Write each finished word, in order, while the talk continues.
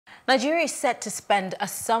Nigeria is set to spend a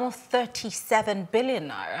sum of 37 billion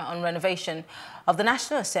naira on renovation of the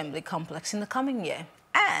National Assembly complex in the coming year.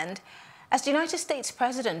 And as the United States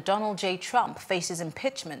President Donald J. Trump faces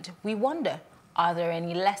impeachment, we wonder, are there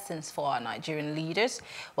any lessons for our Nigerian leaders?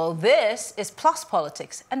 Well, this is Plus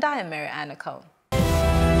Politics, and I am Maryann.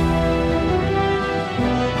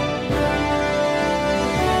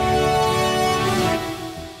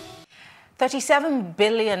 37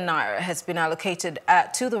 billion naira has been allocated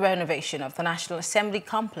to the renovation of the National Assembly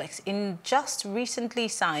complex in just recently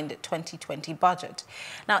signed 2020 budget.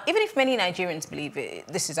 Now, even if many Nigerians believe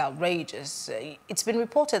this is outrageous, it's been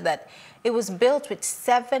reported that it was built with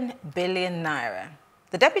 7 billion naira.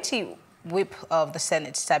 The Deputy Whip of the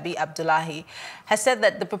Senate, Sabi Abdullahi, has said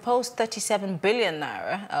that the proposed 37 billion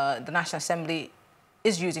naira the National Assembly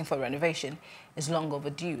is using for renovation is long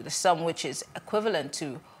overdue. The sum, which is equivalent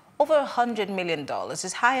to over $100 million,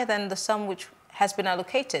 is higher than the sum which has been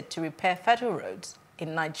allocated to repair federal roads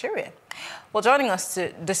in Nigeria. Well, joining us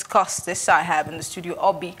to discuss this, I have in the studio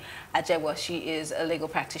Obi Ajegbo. She is a legal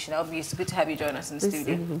practitioner. Obi, it's good to have you join us in the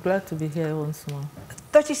studio. I'm glad to be here once more.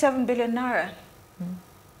 37 billion naira.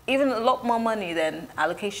 Even a lot more money than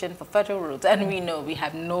allocation for federal roads. And we know we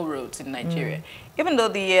have no roads in Nigeria. Even though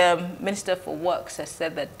the Minister for Works has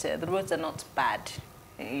said that the roads are not bad.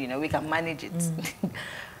 You know, we can manage it.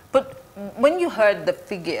 But when you heard the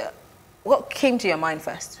figure, what came to your mind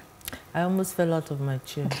first? I almost fell out of my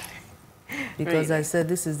chair because Really? I said,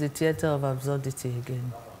 this is the theater of absurdity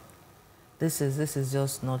again. This is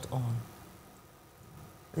just not on.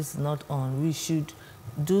 It's not on. We should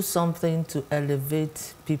do something to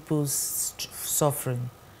elevate people's suffering.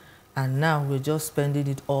 And now we're just spending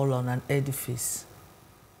it all on an edifice,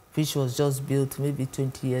 which was just built maybe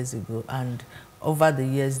 20 years ago. And over the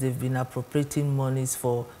years, they've been appropriating monies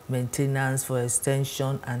for maintenance, for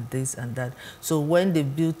extension, and this and that. So when they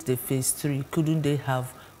built the phase 3, couldn't they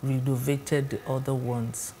have renovated the other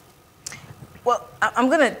ones? Well, I'm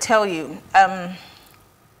going to tell you,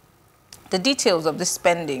 the details of this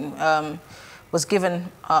spending was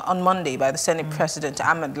given on Monday by the Senate President,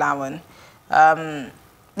 Ahmed Lawan.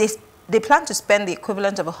 They plan to spend the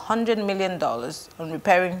equivalent of $100 million on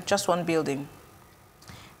repairing just one building.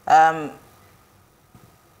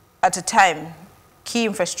 At a time, key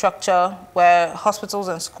infrastructure where hospitals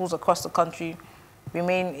and schools across the country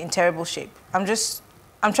remain in terrible shape. I'm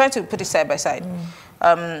trying to put it side by side.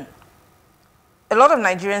 A lot of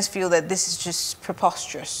Nigerians feel that this is just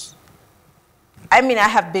preposterous. I mean, I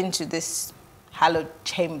have been to this hallowed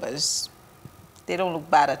chambers. They don't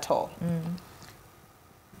look bad at all.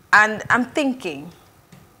 And I'm thinking,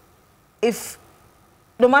 if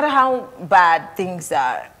no matter how bad things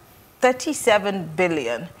are, 37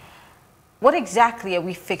 billion, what exactly are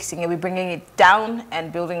we fixing? Are we bringing it down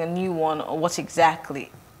and building a new one, or what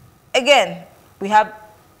exactly? Again, we have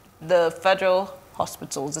the federal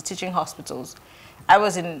hospitals, the teaching hospitals. I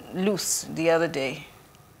was in Luce the other day.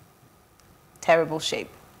 Terrible shape.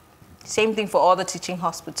 Same thing for all the teaching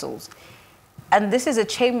hospitals. And this is a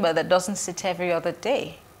chamber that doesn't sit every other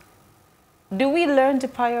day. Do we learn to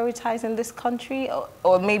prioritize in this country?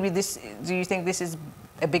 Or maybe do you think this is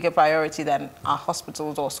a bigger priority than our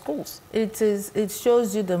hospitals or schools? It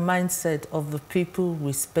shows you the mindset of the people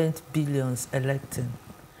we spent billions electing.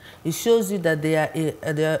 It shows you that they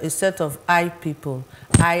are a set of I people,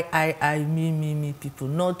 I, me people,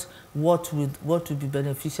 not what would be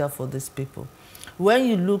beneficial for these people. When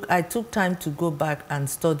you look, I took time to go back and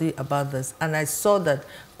study about this, and I saw that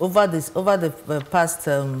over the past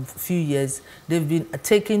few years, they've been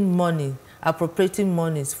taking money, appropriating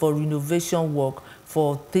monies for renovation work,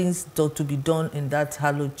 for things to be done in that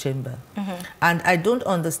hallowed chamber. And I don't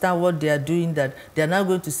understand what they are doing, that they are now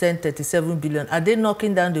going to send 37 billion. Are they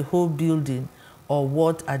knocking down the whole building, or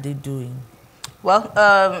what are they doing? Well,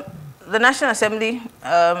 the National Assembly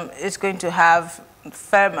is going to have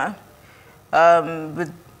FERMA,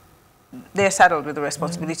 they're saddled with the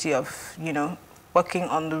responsibility of, you know, working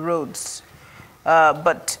on the roads.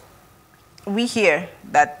 But we hear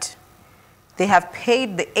that they have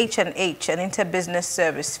paid the H&H, an interbusiness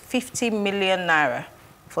service, 50 million naira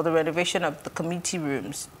for the renovation of the committee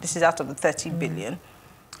rooms. This is out of the 30 billion.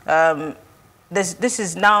 This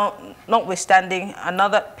is now notwithstanding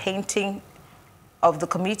another painting of the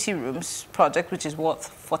committee rooms project, which is worth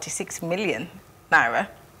 46 million naira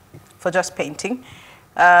for just painting,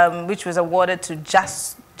 which was awarded to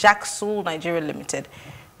Jacksul Nigeria Limited.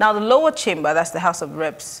 Now, the lower chamber, that's the House of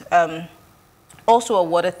Reps, also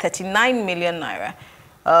awarded 39 million naira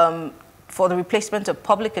for the replacement of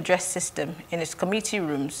public address system in its committee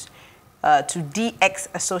rooms to DX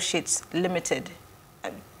Associates Limited,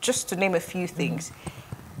 just to name a few things.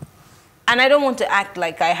 And I don't want to act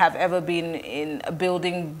like I have ever been in a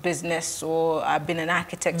building business or I've been an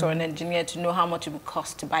architect or an engineer to know how much it would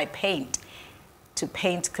cost to buy paint, to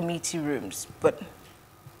paint committee rooms. But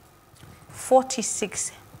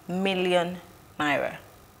 46 million naira.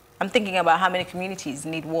 I'm thinking about how many communities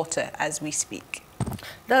need water as we speak.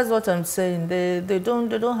 That's what I'm saying. They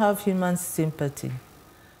don't have human sympathy.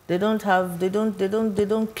 They don't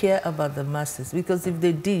care about the masses, because if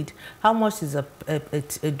they did, how much is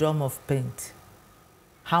a drum of paint?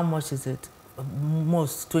 How much is it?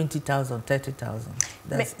 Most 20,000, 30,000.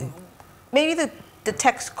 That's it. Maybe the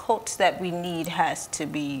text quotes that we need has to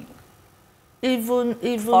be even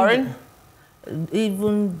foreign.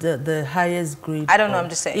 Even the highest grade. I don't know. I'm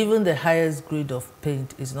just saying. Even the highest grade of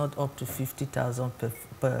paint is not up to 50,000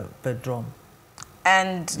 per drum.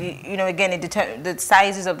 And you know, again, the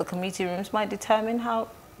sizes of the committee rooms might determine how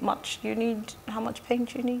much you need, how much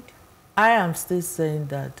paint you need. I am still saying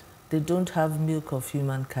that they don't have milk of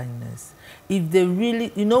human kindness. If they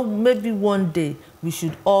really, you know, maybe one day we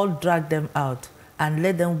should all drag them out and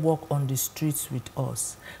let them walk on the streets with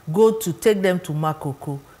us. Take them to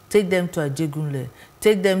Makoko, take them to Ajegunle,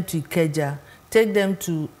 take them to Ikeja, take them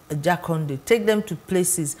to Jakonde, take them to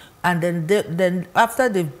places, and then after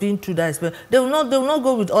they've been through that experience, they will not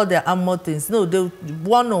go with all their armored things. No, they'll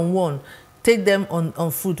one-on-one take them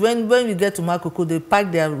on foot. When we get to Makoko, they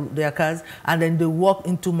park their cars and then they walk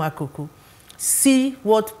into Makoko. See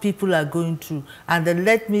what people are going through, and then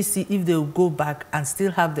let me see if they will go back and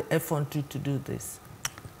still have the effrontery to do this.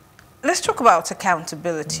 Let's talk about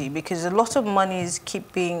accountability, because a lot of monies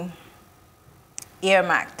keep being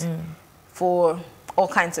earmarked for all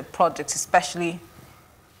kinds of projects, especially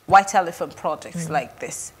white elephant projects like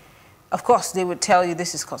this. Of course, they would tell you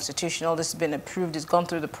this is constitutional, this has been approved, it's gone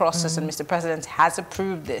through the process, and Mr. President has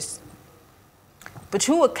approved this. But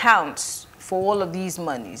who accounts for all of these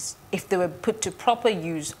monies, if they were put to proper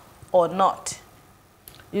use or not?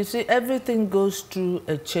 You see, everything goes through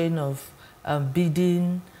a chain of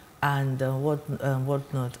bidding and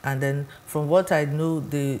whatnot. And then from what I know,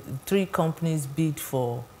 the 3 companies bid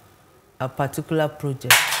for a particular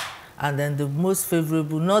project. And then the most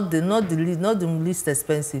favorable, not the least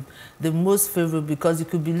expensive, the most favorable, because it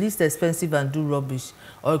could be least expensive and do rubbish,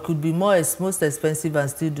 or it could be most expensive and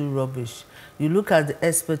still do rubbish. You look at the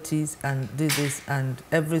expertise and do this, and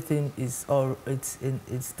everything is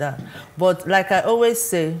it's done. But like I always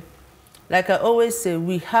say,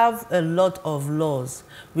 we have a lot of laws,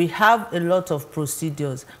 we have a lot of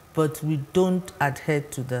procedures, but we don't adhere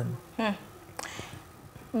to them.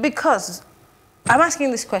 Because I'm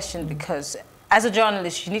asking this question because as a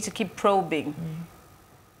journalist, you need to keep probing.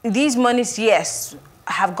 These monies, yes,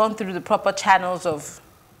 have gone through the proper channels of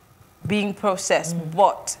being processed,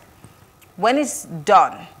 but when it's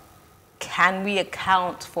done, can we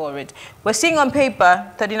account for it? We're seeing on paper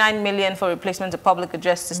 39 million for replacement of public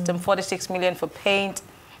address system, 46 million for paint.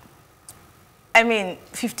 I mean,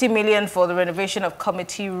 50 million for the renovation of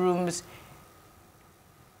committee rooms.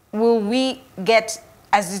 Will we get,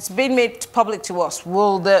 as it's been made public to us,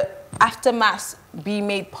 will the aftermath be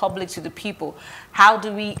made public to the people? How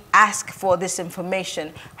do we ask for this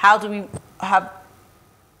information? How do we have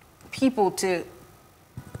people to,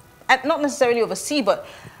 not necessarily oversee, but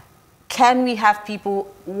can we have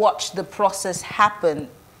people watch the process happen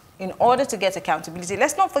in order to get accountability?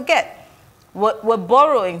 Let's not forget, we're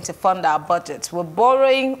borrowing to fund our budgets. We're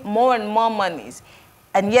borrowing more and more monies,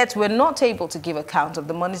 and yet we're not able to give account of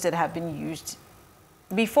the monies that have been used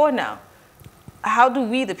before now. How do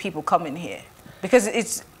we, the people, come in here?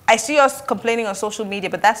 Because I see us complaining on social media,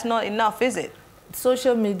 but that's not enough, is it?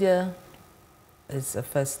 Social media is a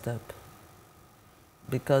first step,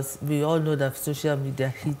 because we all know that social media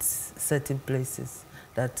hits certain places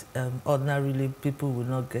that ordinarily people will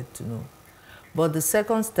not get to know. But the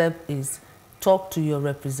second step is talk to your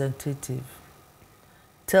representative.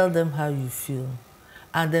 Tell them how you feel,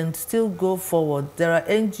 and then still go forward. There are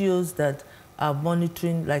NGOs that are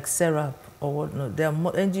monitoring, like SERAP or whatnot. There are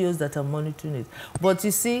NGOs that are monitoring it. But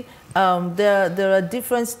you see, there are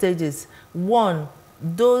different stages. One,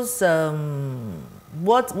 those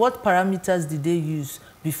what parameters did they use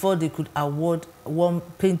before they could award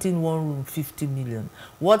painting one room 50 million?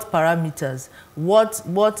 What parameters?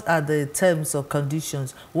 What are the terms or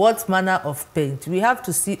conditions? What manner of paint? We have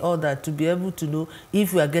to see all that to be able to know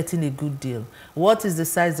if we are getting a good deal. What is the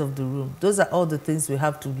size of the room? Those are all the things we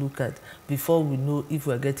have to look at before we know if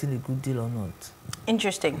we are getting a good deal or not.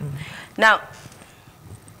 Interesting. Now,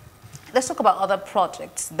 let's talk about other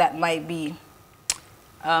projects that might be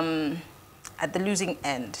at the losing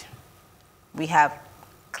end. We have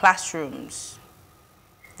classrooms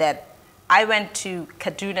that I went to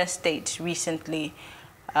Kaduna State recently,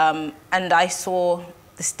 and I saw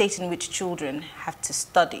the state in which children have to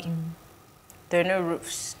study. There are no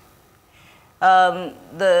roofs.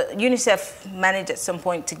 The UNICEF managed at some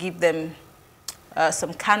point to give them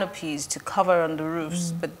some canopies to cover on the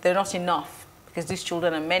roofs, but they're not enough because these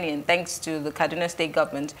children are many, and thanks to the Kaduna State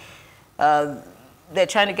government, they're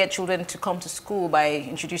trying to get children to come to school by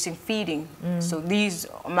introducing feeding. So these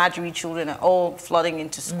Majuri children are all flooding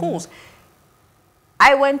into schools.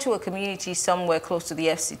 I went to a community somewhere close to the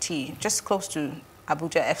FCT, just close to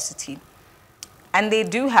Abuja FCT, and they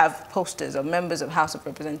do have posters of members of House of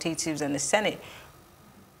Representatives and the Senate,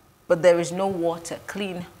 but there is no water,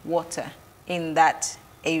 clean water in that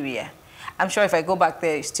area. I'm sure if I go back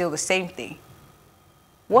there, it's still the same thing.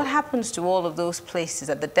 What happens to all of those places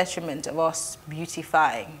at the detriment of us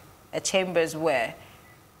beautifying a chambers where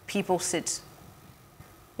people sit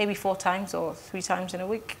maybe 4 times or 3 times in a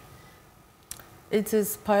week? It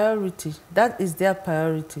is priority. That is their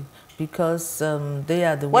priority because they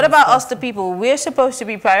are the ones. What about us, the people? We're supposed to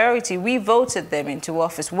be priority. We voted them into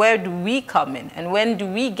office. Where do we come in, and when do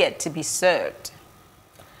we get to be served?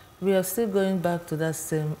 We are still going back to that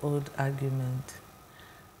same old argument.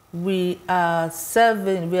 We are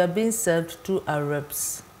being served through our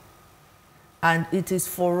reps. And it is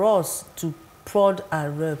for us to prod our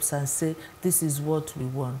reps and say, this is what we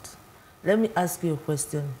want. Let me ask you a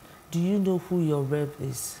question. Do you know who your rep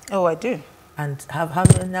is? Oh, I do. And how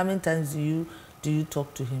many times do you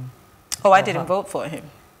talk to him? Oh, I didn't vote for him.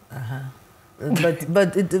 But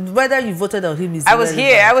whether you voted on him is I was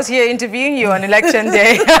here interviewing you on election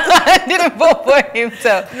day. I didn't vote for him,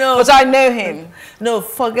 so no, but I know him. No,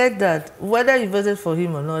 forget that. Whether you voted for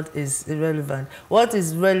him or not is irrelevant. What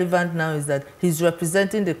is relevant now is that he's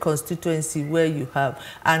representing the constituency where you have.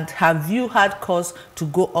 And have you had cause to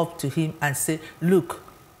go up to him and say, look,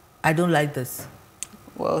 I don't like this?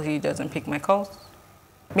 Well, he doesn't pick my calls.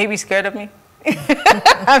 Maybe he's scared of me.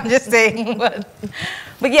 I'm just saying.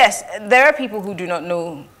 But yes, there are people who do not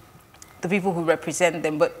know the people who represent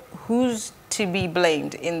them, but who's to be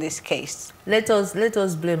blamed in this case? Let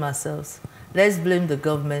us blame ourselves. Let's blame the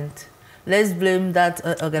government. Let's blame that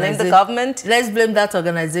organization. Blame the government? Let's blame that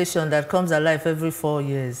organization that comes alive every 4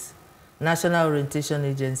 years. National Orientation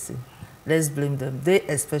Agency. Let's blame them. They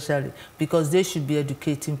especially, because they should be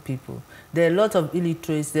educating people. There are a lot of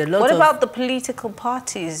illiterates. What about the political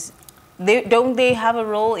parties? Don't they have a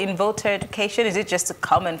role in voter education? Is it just to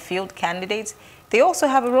come and field candidates? They also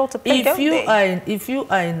have a role to play, don't they?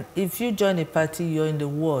 If you join a party, you're in the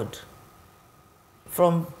ward.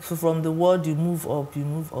 From the ward, you move up, you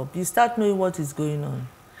move up. You start knowing what is going on.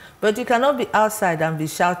 But you cannot be outside and be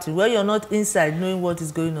shouting where you're not inside knowing what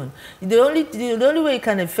is going on. The only way you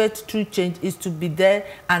can effect true change is to be there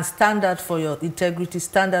and stand out for your integrity,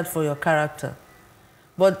 stand out for your character.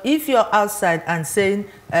 But if you're outside and saying,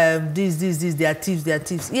 they are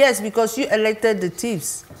thieves, yes, because you elected the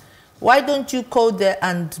thieves. Why don't you go there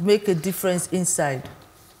and make a difference inside?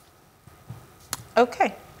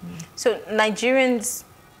 Okay. So Nigerians,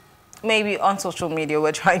 maybe on social media,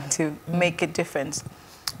 we're trying to make a difference.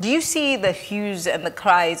 Do you see the hues and the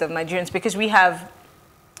cries of Nigerians? Because we have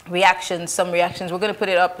reactions, some reactions. We're going to put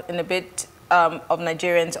it up in a bit of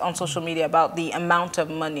Nigerians on social media about the amount of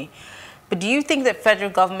money. But do you think that federal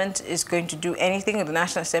government is going to do anything, or the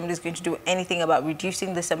National Assembly is going to do anything about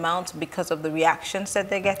reducing this amount because of the reactions that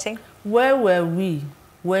they're getting? Where were we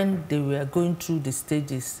when they were going through the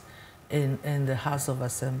stages in the House of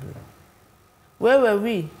Assembly? Where were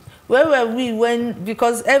we? Where were we when,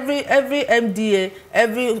 because every MDA,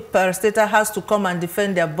 every parastatal has to come and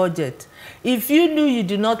defend their budget. If you knew you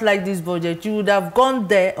did not like this budget, you would have gone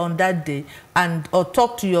there on that day or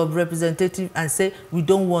talk to your representative and say, we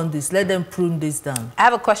don't want this, let them prune this down. I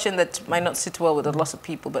have a question that might not sit well with a lot of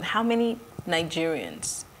people, but how many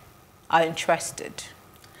Nigerians are interested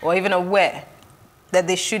or even aware that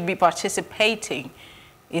they should be participating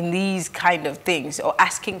in these kind of things or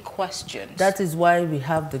asking questions? That is why we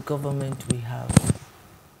have the government we have,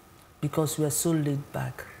 because we are so laid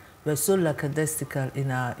back. We are so lackadaisical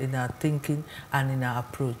in our thinking and in our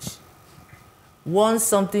approach. Once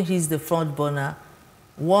something hits the front burner,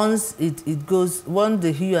 once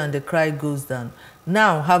the hue and the cry goes down.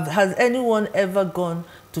 Now, has anyone ever gone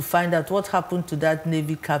to find out what happened to that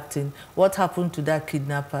Navy captain? What happened to that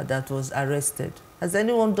kidnapper that was arrested? Has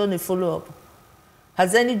anyone done a follow-up?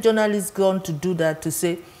 Has any journalist gone to do that, to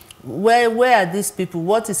say, where are these people?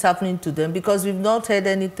 What is happening to them? Because we've not heard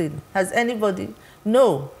anything. Has anybody?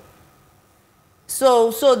 No.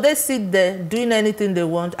 So they sit there doing anything they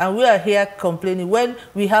want, and we are here complaining when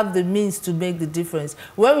we have the means to make the difference.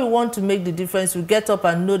 When we want to make the difference, we get up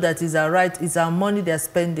and know that it's our right, it's our money they're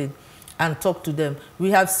spending, and talk to them.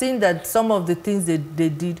 We have seen that some of the things they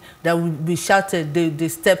did that we shouted, they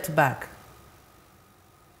stepped back.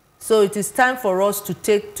 So it is time for us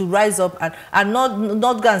to rise up and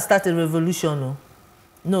not go and start a revolution.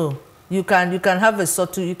 No. You can have a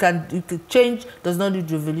subtle, you can change does not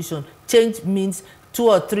need revolution. Change means 2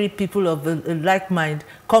 or 3 people of a like mind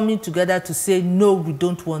coming together to say, no, we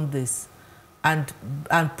don't want this. And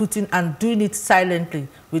doing it silently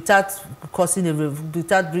without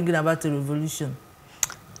without bringing about a revolution.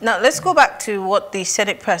 Now let's go back to what the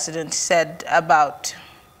Senate President said about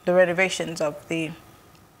the renovations of the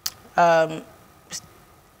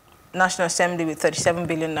National Assembly with 37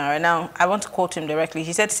 billion naira. Now, I want to quote him directly.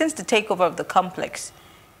 He said, since the takeover of the complex,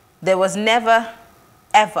 there was never,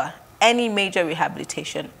 ever any major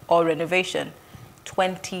rehabilitation or renovation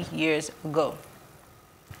 20 years ago.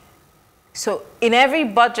 So in every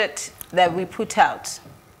budget that we put out,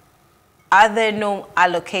 are there no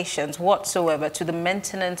allocations whatsoever to the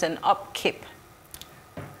maintenance and upkeep?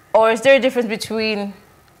 Or is there a difference between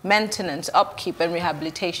maintenance, upkeep, and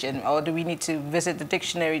rehabilitation, or do we need to visit the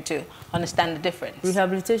dictionary to understand the difference?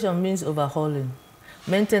 Rehabilitation means overhauling.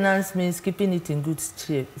 Maintenance means keeping it in good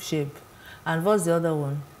shape. And what's the other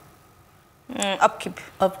one? Upkeep.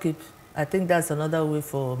 Upkeep. I think that's another way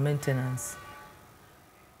for maintenance.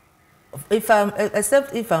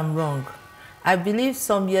 Except if I'm wrong, I believe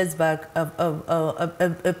some years back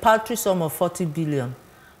a paltry sum of 40 billion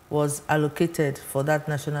was allocated for that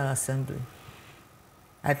National Assembly.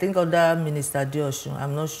 I think under Minister Dioshu,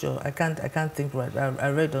 I'm not sure. I can't think right. I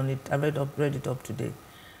read on it. I read it up today.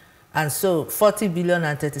 And so 40 billion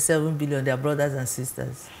and 37 billion, they are brothers and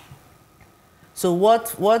sisters. So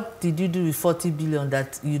what did you do with 40 billion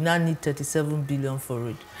that you now need 37 billion for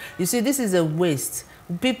it? You see, this is a waste.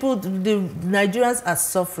 The Nigerians are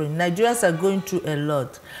suffering. Nigerians are going through a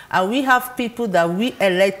lot. And we have people that we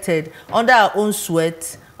elected under our own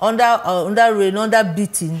sweat, under rain, under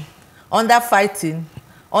beating, under fighting,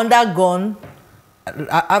 under gun.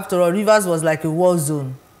 After all, Rivers was like a war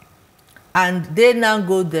zone. And they now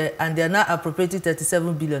go there and they are now appropriating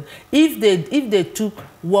 37 billion. If they took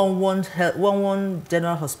one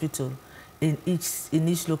general hospital in each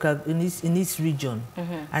region,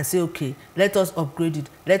 and say, okay, let us upgrade it.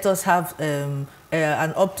 Let us have an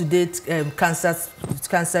up-to-date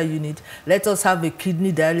cancer unit. Let us have a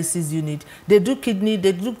kidney dialysis unit. They do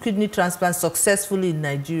kidney transplant successfully in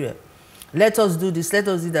Nigeria. Let us do this, let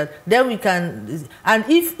us do that. Then we can, and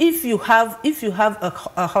if you have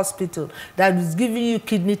a hospital that is giving you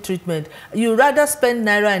kidney treatment, you rather spend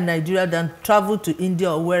naira in Nigeria than travel to India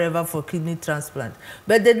or wherever for kidney transplant.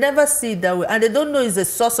 But they never see it that way, and they don't know it's a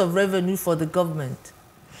source of revenue for the government.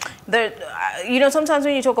 You know, sometimes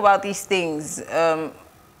when you talk about these things,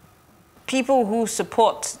 people who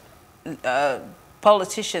support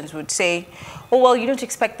politicians would say, oh, well, you don't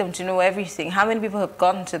expect them to know everything. How many people have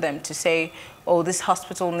gone to them to say, oh, this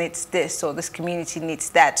hospital needs this or this community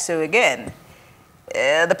needs that? So again,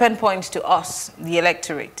 the pen points to us, the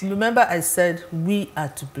electorate. Remember I said we are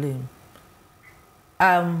to blame.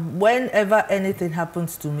 Whenever anything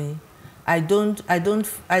happens to me, I don't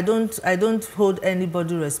hold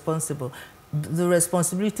anybody responsible. The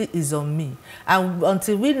responsibility is on me. And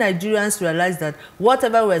until we Nigerians realize that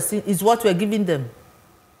whatever we're seeing is what we're giving them.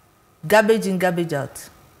 Garbage in, garbage out.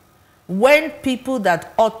 When people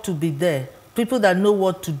that ought to be there, people that know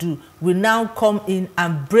what to do, will now come in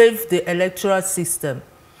and brave the electoral system.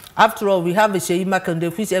 After all, we have a Sheyi Makinde,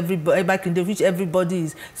 which everybody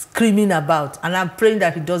is screaming about. And I'm praying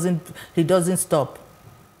that he doesn't stop.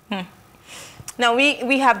 Now,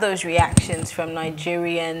 we have those reactions from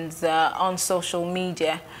Nigerians on social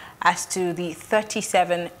media as to the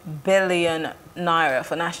 37 billion naira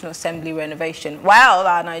for National Assembly renovation, while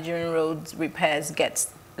our Nigerian roads repairs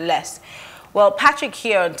gets less. Well, Patrick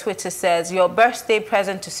here on Twitter says, your birthday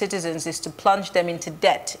present to citizens is to plunge them into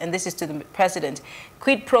debt. And this is to the president.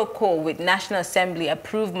 Quid pro quo with National Assembly.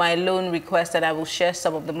 Approve my loan request and I will share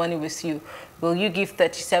some of the money with you. Will you give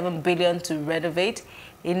 37 billion to renovate?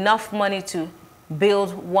 Enough money to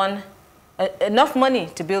build enough money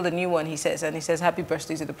to build a new one, he says. And he says, happy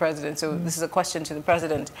birthday to the president. So this is a question to the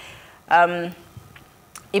president.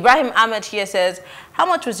 Ibrahim Ahmed here says, how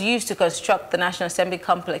much was used to construct the National Assembly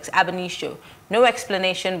complex ab initio? No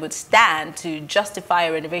explanation would stand to justify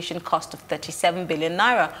a renovation cost of 37 billion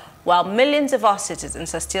naira, while millions of our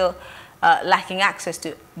citizens are still lacking access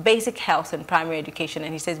to basic health and primary education.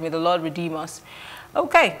 And he says, may the Lord redeem us.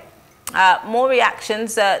 Okay. More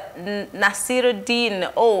reactions.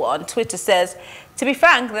 Nasiruddin O on Twitter says, to be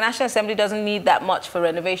frank, the National Assembly doesn't need that much for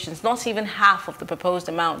renovations, not even half of the proposed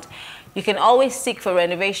amount. You can always seek for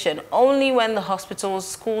renovation only when the hospitals,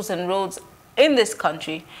 schools and roads in this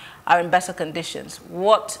country are in better conditions.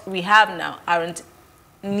 What we have now aren't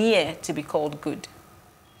near to be called good.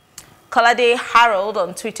 Kolade Harold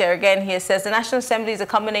on Twitter again here says, the National Assembly is a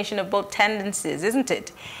combination of both tendencies, isn't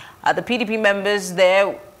it? The PDP members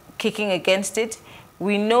there kicking against it.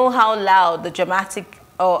 We know how loud and dramatic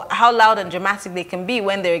they can be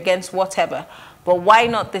when they're against whatever. But why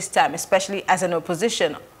not this time, especially as an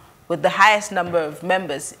opposition with the highest number of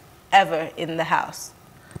members ever in the House?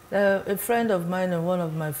 A friend of mine on one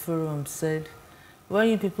of my forums said, when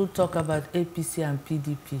you people talk about APC and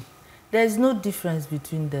PDP, there's no difference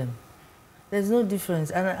between them. There's no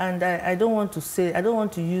difference, and I don't want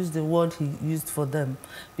to use the word he used for them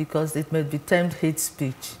because it may be termed hate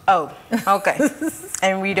speech. Oh, okay.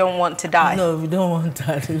 And we don't want to die. No, we don't want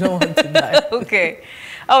that. We don't want to die. Okay.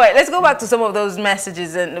 All right, let's go back to some of those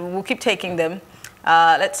messages and we'll keep taking them.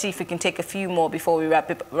 Let's see if we can take a few more before we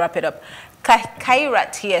wrap it up.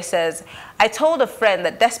 Kairat here says, I told a friend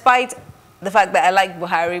that despite the fact that I like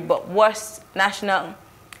Buhari, but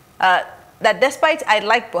despite I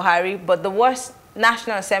like Buhari, but the worst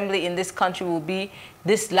National Assembly in this country will be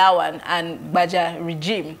this Lawan and Baja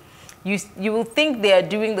regime. You will think they are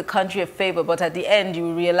doing the country a favor, but at the end you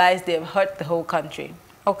will realize they have hurt the whole country.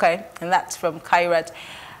 Okay, and that's from Kairat.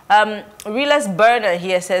 Relas Burner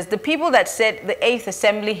here says, the people that said the 8th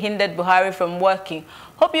Assembly hindered Buhari from working,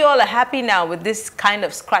 hope you all are happy now with this kind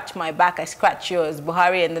of scratch my back, I scratch yours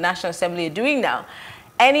Buhari and the National Assembly are doing now.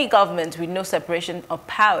 Any government with no separation of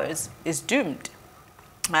powers is doomed.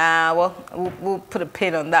 Well, we'll put a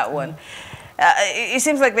pin on that one. It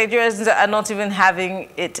seems like Nigerians are not even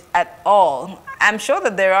having it at all. I'm sure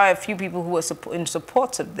that there are a few people who are in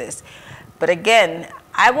support of this. But again,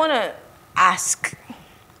 I want to ask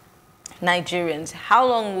Nigerians, how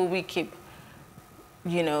long will we keep,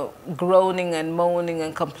 groaning and moaning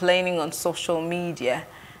and complaining on social media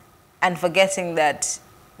and forgetting that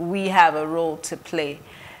we have a role to play?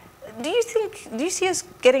 Do you see us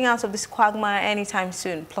getting out of this quagmire anytime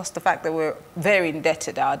soon? Plus the fact that we're very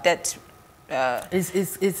indebted, our debt.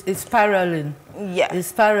 It's spiraling. Yeah. It's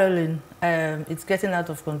spiraling. It's getting out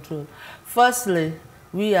of control. Firstly,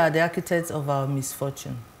 we are the architects of our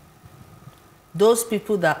misfortune. Those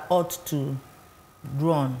people that ought to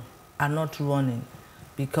run are not running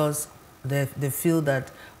because they feel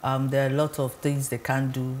that there are a lot of things they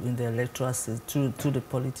can't do in the electoral system, through the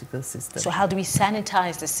political system. So how do we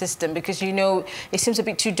sanitize the system? Because, it seems a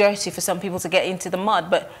bit too dirty for some people to get into the mud,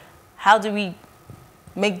 but how do we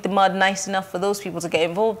make the mud nice enough for those people to get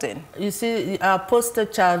involved in? You see, our poster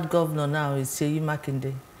child governor now is Seyi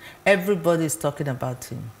Makinde. Everybody is talking about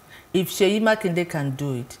him. If Seyi Makinde can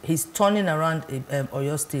do it, he's turning around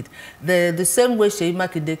Oyo State. The same way Seyi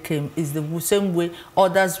Makinde came is the same way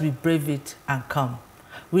others will brave it and come.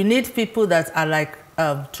 We need people that are like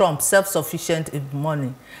Trump, self-sufficient in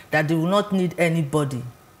money, that they will not need anybody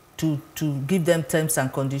to give them terms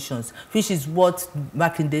and conditions, which is what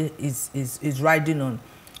Makinde is riding on.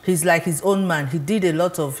 He's like his own man. He did a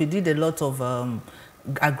lot of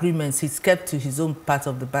agreements. He's kept to his own part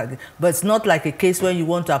of the bargain. But it's not like a case when you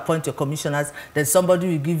want to appoint your commissioners, then somebody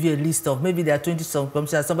will give you a list of, maybe there are 20 some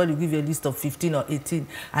commissioners, somebody will give you a list of 15 or 18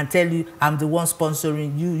 and tell you, I'm the one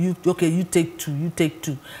sponsoring you. Okay, you take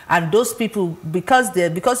two. And those people, because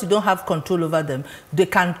you don't have control over them, they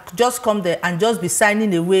can just come there and just be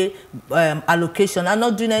signing away allocation and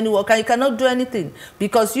not doing any work. And you cannot do anything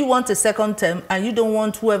because you want a second term and you don't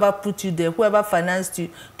want whoever put you there, whoever financed you,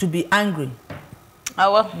 to be angry.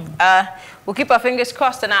 Oh, well, we'll keep our fingers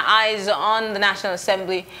crossed and our eyes on the National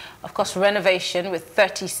Assembly, of course, renovation with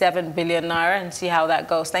 37 billion naira, and see how that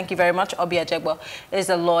goes. Thank you very much. Obi Ajegbo is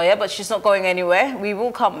a lawyer, but she's not going anywhere. We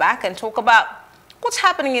will come back and talk about what's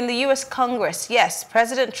happening in the U.S. Congress. Yes,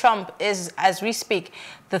 President Trump is, as we speak,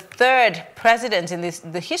 the third president in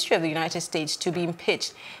the history of the United States to be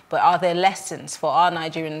impeached. But are there lessons for our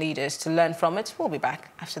Nigerian leaders to learn from it? We'll be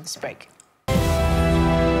back after this break.